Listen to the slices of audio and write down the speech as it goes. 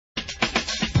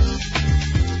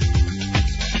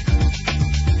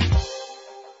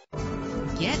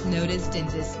introduced in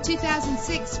this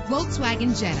 2006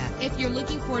 Volkswagen Jetta. If you're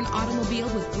looking for an automobile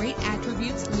with great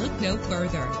attributes, look no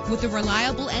further. With a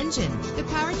reliable engine, the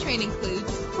powertrain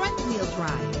includes front-wheel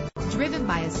drive, driven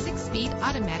by a 6-speed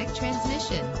automatic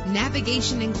transmission.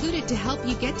 Navigation included to help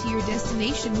you get to your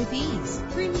destination with ease.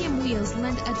 Premium wheels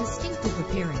lend a distinctive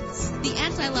appearance. The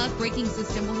anti-lock braking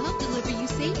system will help deliver you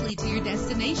safely to your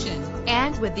destination.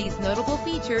 And with these notable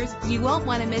features, you won't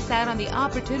want to miss out on the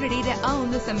opportunity to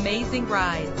own this amazing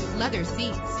ride. Leather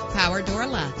seats, power door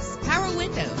locks, power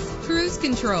windows, cruise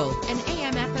control, an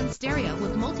AM/FM stereo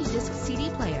with multi-disc CD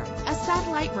player, a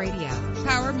satellite radio,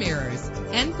 power mirrors.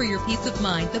 And for your peace of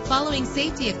mind, the following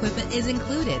safety equipment is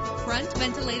included: front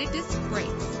ventilated disc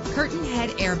brakes, curtain head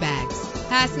airbags,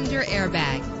 passenger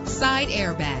airbag, side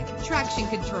airbag, traction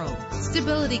control,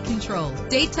 stability control,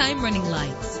 daytime running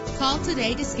lights. Call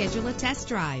today to schedule a test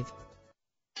drive.